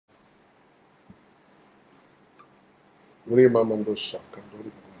I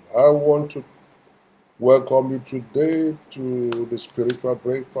want to welcome you today to the spiritual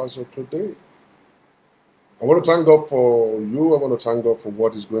breakfast of today. I want to thank God for you. I want to thank God for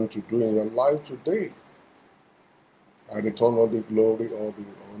what He's going to do in your life today. I return all the glory, all the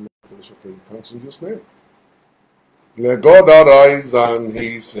honor, the thanks in His name. Let God arise and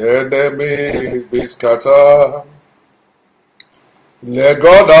His enemies be scattered. Let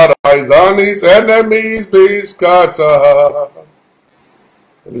God arise and His enemies be scattered.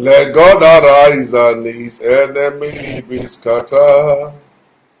 Let God arise and His enemies be scattered.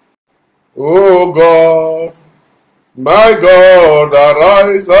 Oh God, my God,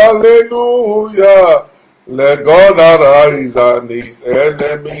 arise, hallelujah. Let God arise and His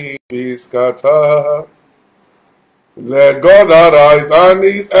enemies be scattered. Let God arise and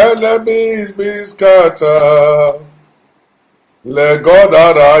His enemies be scattered. Let God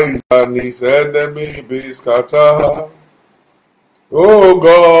arise and His enemies be scattered. Oh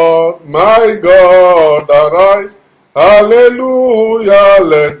God, my God, arise. Hallelujah.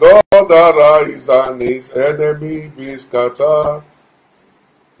 Let God arise and His enemy be scattered.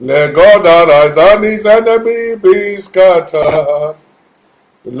 Let God arise and His enemy be scattered.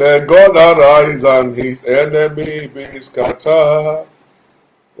 Let God arise and His enemy be scattered.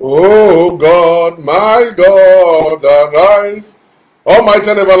 Oh God, my God, arise. Almighty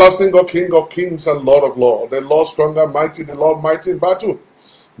and everlasting God, King of kings and Lord of lords, the Lord strong and mighty, the Lord mighty in battle,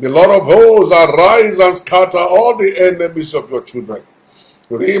 the Lord of hosts, arise and scatter all the enemies of your children.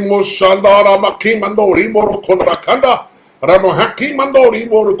 Rimo Shanda Ramakimando, Rimo Rokolakanda, Ramahakimando,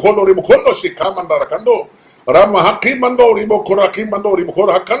 Rimo Rokolo, Rimo Kolo Shikamanda Rakando, Ramahakimando, Rimo Korakimando, Rimo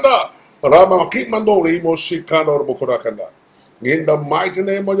Korakanda, Ramahakimando, Rimo Shikano, Rimo Korakanda. In the mighty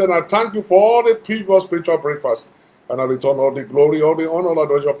name of God, I thank you for all the previous spiritual breakfast. And I return all the glory, all the honor, all the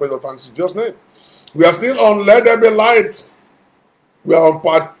adoration, praise, and thanks in Jesus' name. We are still on Let There Be Light. We are on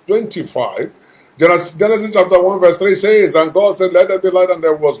part 25. Genesis chapter 1 verse 3 says, and God said, let there be light, and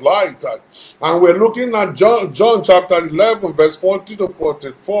there was light. And we're looking at John chapter 11 verse 40 to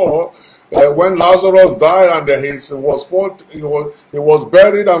 44. When Lazarus died and he was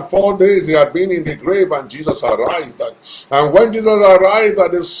buried, and 4 days he had been in the grave, and Jesus arrived. And when Jesus arrived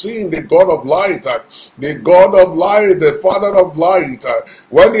at the scene, the God of light, the Father of light,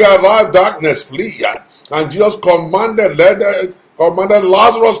 when he arrived, darkness flee. And Jesus commanded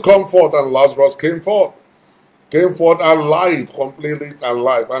Lazarus come forth, and Lazarus came forth alive, completely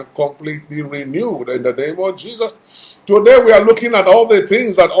alive, and completely renewed in the name of Jesus. Today we are looking at all the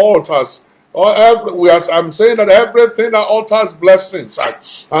things that altars. I'm saying that everything that alters blessings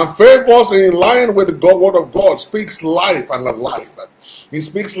and favors in line with the word of God speaks life and life. He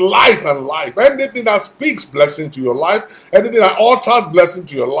speaks light and life. Anything that speaks blessing to your life, anything that alters blessing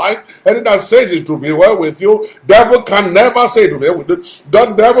to your life, anything that says it will be well with you, devil can never say it will be well with you. The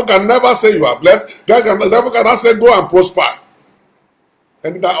devil can never say you are blessed. The devil cannot say go and prosper.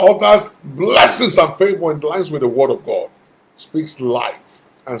 Anything that alters blessings and favor in lines with the word of God speaks life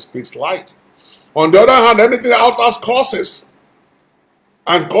and speaks light. On the other hand, anything that alters causes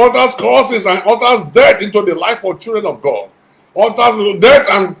and alters death into the life of children of God, alters death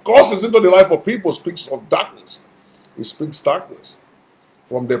and causes into the life of people, speaks of darkness. It speaks darkness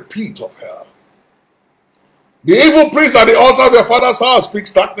from the pit of hell. The evil priest at the altar of your father's house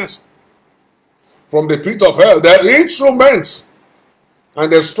speaks darkness from the pit of hell. The instruments and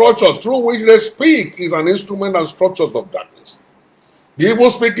the structures through which they speak is an instrument and structures of darkness. The evil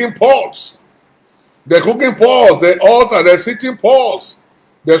speaking pots, the cooking pots, the altar, the sitting pots,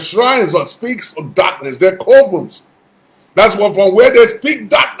 the shrines that speaks of darkness, the covens. That's what from where they speak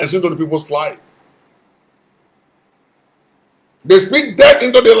darkness into the people's life. They speak death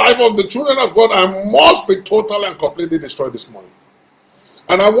into the life of the children of God and must be totally and completely destroyed this morning.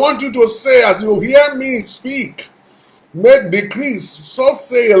 And I want you to say, as you hear me speak, make decrees, so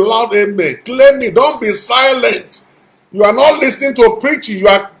say a loud amen. Claim me, don't be silent. You are not listening to preaching, you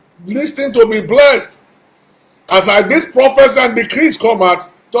are listening to be blessed. As this prophecy and decrees come out,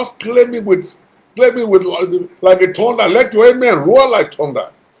 just claim me with like a thunder. Let your amen roar like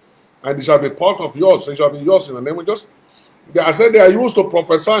thunder. And it shall be part of yours. It shall be yours in the name of Jesus. I said they are used to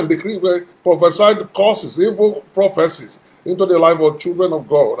prophesy and decree, prophesy causes, evil prophecies into the life of children of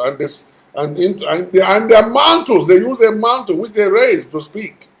God. And their mantles, they use a mantle which they raise to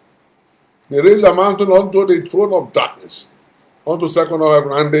speak. They raise a mantle onto the throne of darkness, onto second of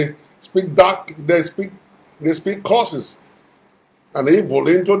heaven, and they speak dark, they speak causes and evil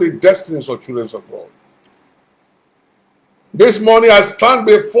into the destinies of children of God. This morning I stand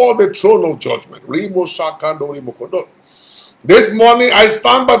before the throne of judgment. This morning I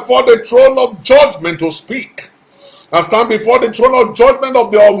stand before the throne of judgment to speak. I stand before the throne of judgment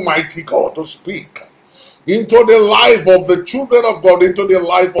of the Almighty God to speak into the life of the children of God, into the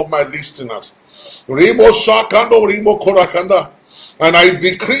life of my listeners. Rimo Shakando, Rimo Korakanda. And I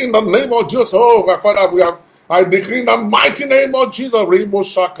decree in the name of Jesus, oh my Father, I decree in the mighty name of Jesus, Rimo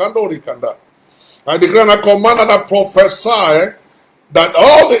Shakando Rikanda. I decree and I command and I prophesy that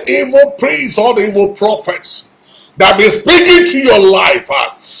all the evil priests, all the evil prophets that be speaking to your life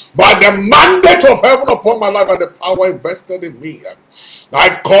by the mandate of heaven upon my life and the power invested in me,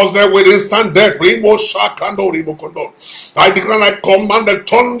 I cause them with instant death. I declare and I command the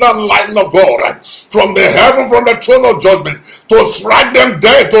thunder and lightning of God from the heaven, from the throne of judgment, to strike them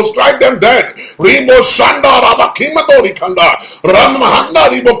dead, to strike them dead.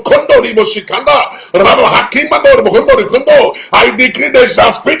 I decree they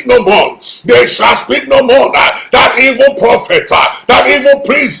shall speak no more. They shall speak no more. That evil prophet, that evil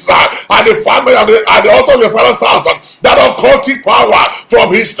priest, at the family, at the altar of your father's house, that occultic power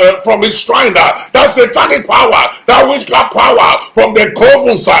from his shrine, that satanic power, that witchcraft power from the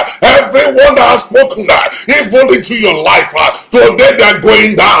covens, everyone that has spoken that evil into your life, today they're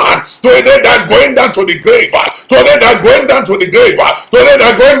going down. Today they're going down to the grave. Today they're going down to the grave. Today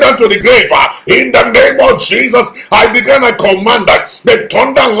they're going down to the grave. In the name of Jesus, I declare and I command that the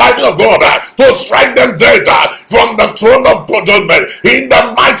thunder and lightning of God to strike them dead from the throne of judgment. In the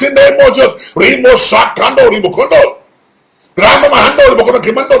mighty name of Jesus, Rimo Shakando Rimukondo. I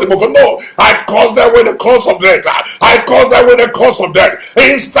cause that with the cause of death. I cause that with the cause of death.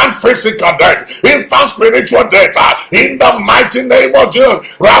 Instant physical death. Instant spiritual death. In the mighty name of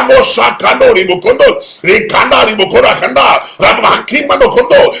Jesus. Ramo Shakando Rimukondo. Rikanda Rimukora Kanda. Ramahakimano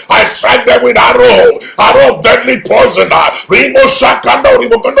Kondo. I strike them with arrow of deadly poison. Rimo Shakando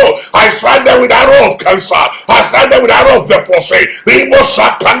Rimukondo. I strike them with arrow of cancer. I strike them with arrow of leprosy. Rimo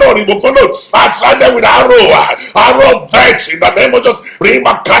Shakando Rimukondo. I strike them with arrow of death. In the name of Jesus,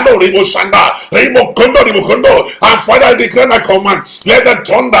 Rimakando, Rimushanda, Rimukondo, Rimukondo, and Father, I declare and I command, let the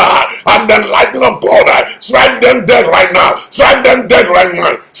thunder and the lightning of God strike them dead right now, strike them dead right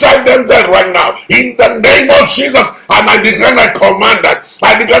now, strike them dead right now, in the name of Jesus. And I declare and I command that,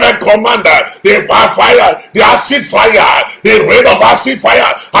 the fire, the acid fire, the rain of acid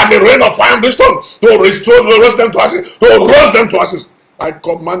fire, and the rain of fire and brimstone to restore, to roast them to ashes, I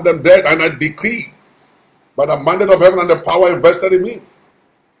command them dead, and I decree by the mandate of heaven and the power invested in me,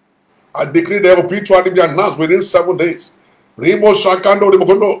 I decree they will be announced within 7 days. Rimo Shakando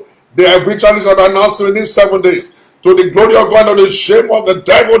Rimokondo, the obituaries are announced within 7 days. To the glory of God and the shame of the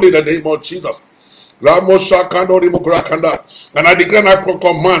devil in the name of Jesus. And I declare and I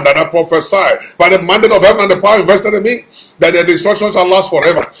command and I prophesy by the mandate of heaven and the power invested in me that their destruction shall last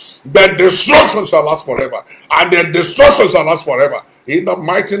forever. That destruction shall last forever. And their destruction shall last forever. In the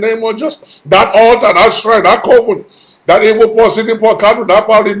mighty name of Jesus. That altar, that shrine, that coven, that evil positive for candle, that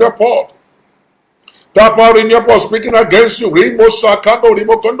power in their port. That power in your port speaking against you. I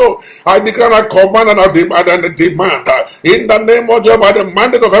declare and I command and I demand in the name of Jesus, by the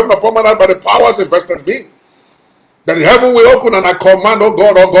mandate of heaven upon my life, by the powers invested in me, that the heaven will open, and I command, oh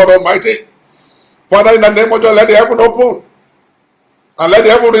God Almighty, Father, in the name of Jesus, let the heaven open. And let the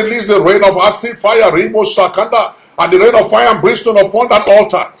heaven release the rain of acid fire, Rimo Shakanda, and the rain of fire and brimstone upon that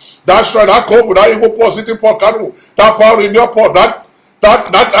altar. That's right, that cover, that evil positive pot, that power in your pot, that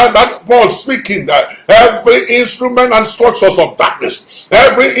Paul speaking that every instrument and structures of darkness,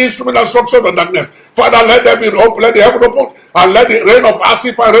 every instrument and structure of darkness, Father, let them be open, let the heaven open, and let the rain of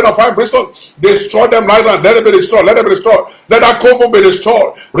acid fire, rain of fire, brimstone, destroy them right now. Let it be destroyed. Let it be destroyed. Let that cover be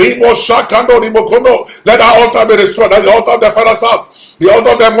destroyed. Rimo Shakando, Rimo Kondo. Let that altar be destroyed. Let the altar of their father's house, the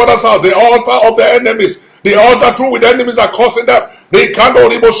altar of their mother's house, the altar of their enemies, the altar through with enemies are causing them. Rikando,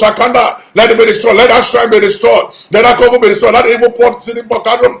 Rimo Shakanda. Let it be destroyed. Let that shrine be destroyed. Let that cover be destroyed. That evil port,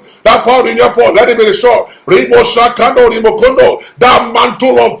 that power in your port, let it be destroyed. Rimo Shakando, Rimo Kondo. That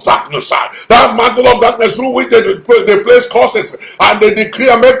mantle of darkness, through which they place curses, and they decree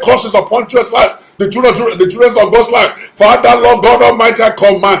and make curses upon children's life, the children of God's life. Father, Lord God Almighty, I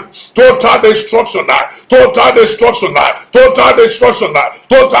command total destruction, total destruction, total destruction,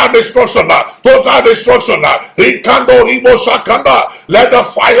 total destruction, total destruction. Rikando, Rimo Shakanda. Let the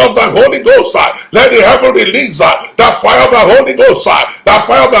fire of the Holy Ghost, let the heaven release the fire of the Holy Ghost, the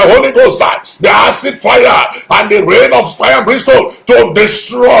fire of the Holy Ghost, the acid fire and the rain of fire and brimstone to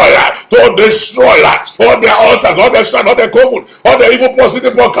destroy all their altars, all their shrine, all their coven, all the evil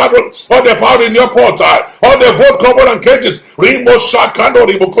positive candle, all the power in your portal, all the vote cover and cages. Rimo Shakando,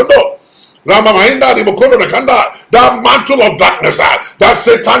 Rimo Kondo. That mantle of darkness, that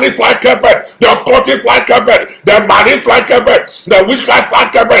satanic fly carpet, the occultic fly carpet, the marine fly carpet, the witchcraft fly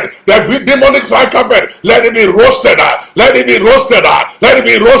carpet, the demonic fly carpet, let it be roasted, let it be roasted, let it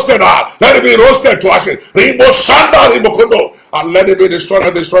be roasted, let it be roasted to ashes. And let it be destroyed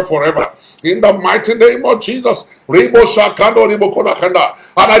and destroyed forever. In the mighty name of Jesus. And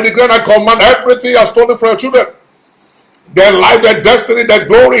I declare and I command everything you have stolen from your children, their life, their destiny, their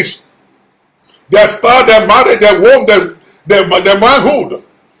glories, their star, their marriage, their womb, their manhood,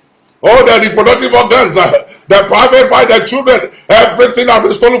 all their reproductive organs, their private part, their children, everything that has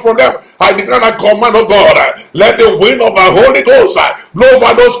been stolen from them. I declare and I command, oh God, let the wind of the Holy Ghost blow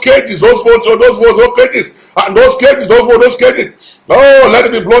over those cages, those cages, and those cages, those cages. Oh, let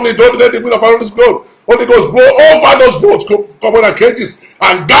it be blown in, don't let the wind of the Holy Ghost blow over those boats, cover the cages,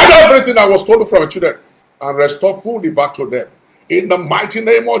 and gather everything that was stolen from the children, and restore fully back to them. In the mighty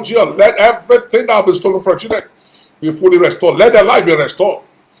name of Jesus, let everything that has been stolen from children be fully restored. Let their life be restored.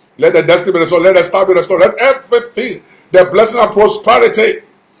 Let their destiny be restored. Let their star be restored. Let everything, their blessing and prosperity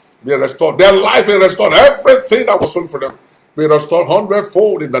be restored. Their life be restored. Everything that was stolen from them be restored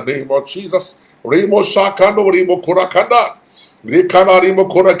 100-fold in the name of Jesus. Rimo Shakando, Rimo Kurakanda, Rikana, Rimo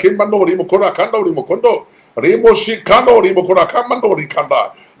Kurakimando, Rimo Kurakando, Rimo Kondo, Rimo Shikando, Rimo Kurakamando,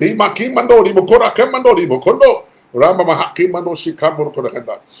 Rikanda, Rima Kimando, Rimo Kurakamando, Rimo Kondo. This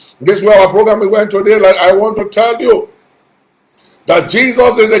is where our program we went today. Like I want to tell you that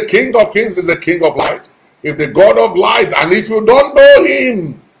Jesus is the King of Kings, is the King of Light. If the God of Light, and if you don't know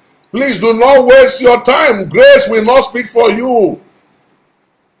Him, please do not waste your time. Grace will not speak for you.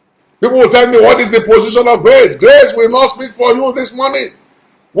 People will tell me, what is the position of grace? Grace will not speak for you this morning.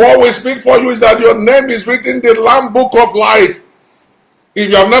 What will speak for you is that your name is written in the Lamb Book of Life. If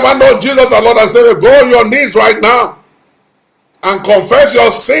you have never known Jesus as Lord and Savior, go on your knees right now and confess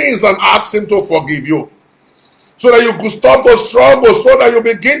your sins and ask Him to forgive you, so that you could stop the struggle, so that you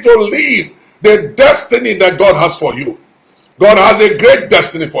begin to live the destiny that God has for you. God has a great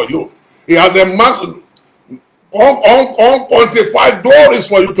destiny for you. He has a unquantified glories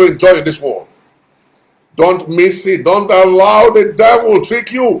for you to enjoy in this world. Don't miss it. Don't allow the devil to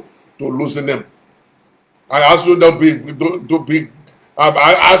trick you to losing Him. I ask you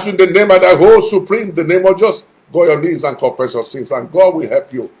I ask you in the name of the whole supreme, the name of Jesus, go on your knees and confess your sins, and God will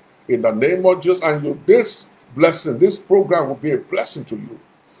help you in the name of Jesus. And this blessing, this program will be a blessing to you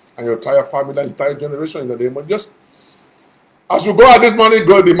and your entire family and entire generation in the name of Jesus. As you go out this morning,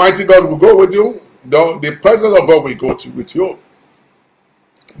 God, the mighty God will go with you. The presence of God will go with you.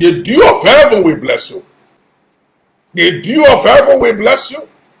 The dew of heaven will bless you. The dew of heaven will bless you.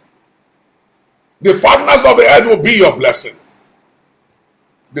 The fatness of the earth will be your blessing.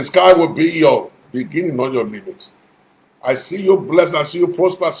 The sky will be your beginning, not your limit. I see you blessed. I see you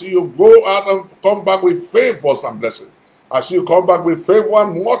prosper. I see you go out and come back with favors and blessings. I see you come back with favor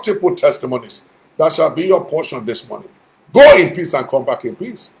and multiple testimonies. That shall be your portion this morning. Go in peace and come back in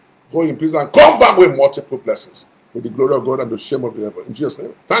peace. Go in peace and come back with multiple blessings. With the glory of God and the shame of the devil. In Jesus'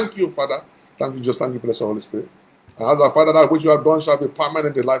 name. Thank you, Father. Thank you, Jesus. Thank you, bless the Holy Spirit. And as our Father, that which you have done shall be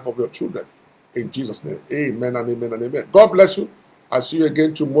permanent in the life of your children. In Jesus' name. Amen and amen and amen. God bless you. I'll see you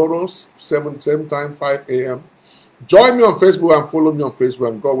again tomorrow, same time, 5 a.m. Join me on Facebook and follow me on Facebook,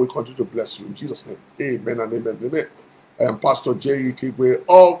 and God will continue to bless you. In Jesus' name. Amen and amen and amen. I am Pastor J.E. Kigwe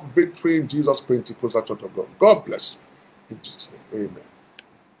of Victory in Jesus Pentecostal Church of God. God bless you. In Jesus' name. Amen.